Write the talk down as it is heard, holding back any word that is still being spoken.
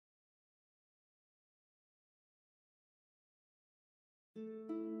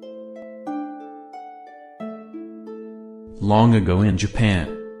Long ago in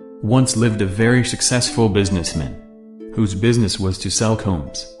Japan, once lived a very successful businessman, whose business was to sell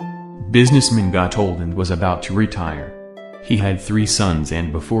combs. Businessman got old and was about to retire. He had 3 sons,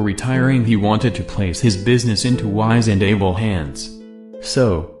 and before retiring he wanted to place his business into wise and able hands.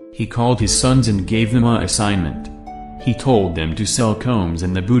 So, he called his sons and gave them an assignment. He told them to sell combs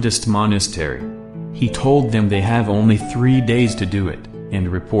in the Buddhist monastery. He told them they have only 3 days to do it, and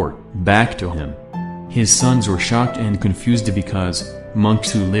report back to him. His sons were shocked and confused because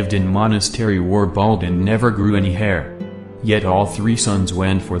monks who lived in monastery were bald and never grew any hair. Yet all 3 sons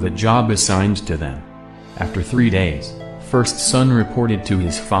went for the job assigned to them. After 3 days, first son reported to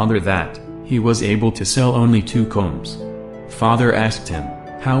his father that he was able to sell only 2 combs. Father asked him,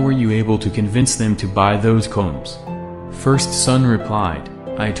 "How were you able to convince them to buy those combs?" First son replied,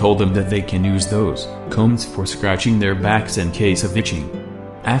 "I told them that they can use those combs for scratching their backs in case of itching."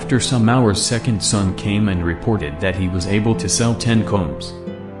 After some hours, second son came and reported that he was able to sell 10 combs.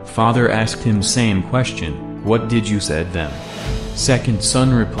 Father asked him same question, "What did you said them?" Second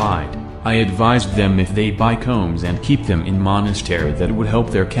son replied, "I advised them if they buy combs and keep them in monastery that would help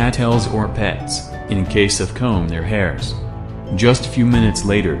their cattles or pets, in case of comb their hairs." Just few minutes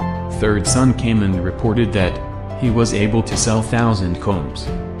later, third son came and reported that he was able to sell 1,000 combs.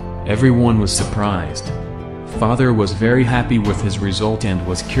 Everyone was surprised. Father was very happy with his result and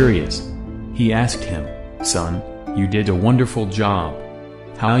was curious. He asked him, "Son, you did a wonderful job.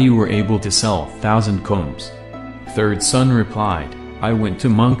 How you were able to sell 1,000 combs?" Third son replied, "I went to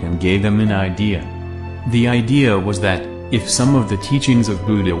monk and gave them an idea. The idea was that, if some of the teachings of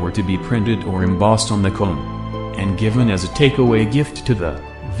Buddha were to be printed or embossed on the comb, and given as a takeaway gift to the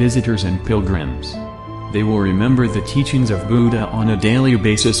visitors and pilgrims, they will remember the teachings of Buddha on a daily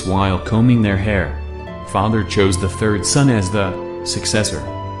basis while combing their hair." Father chose the third son as the successor.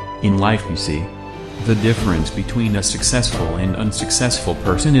 In life, you see, the difference between a successful and unsuccessful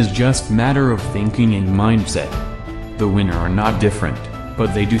person is just matter of thinking and mindset. The winner are not different,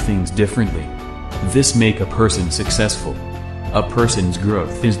 but they do things differently. This make a person successful. A person's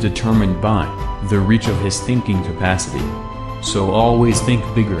growth is determined by the reach of his thinking capacity. So always think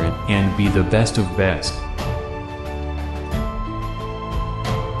bigger and be the best of best.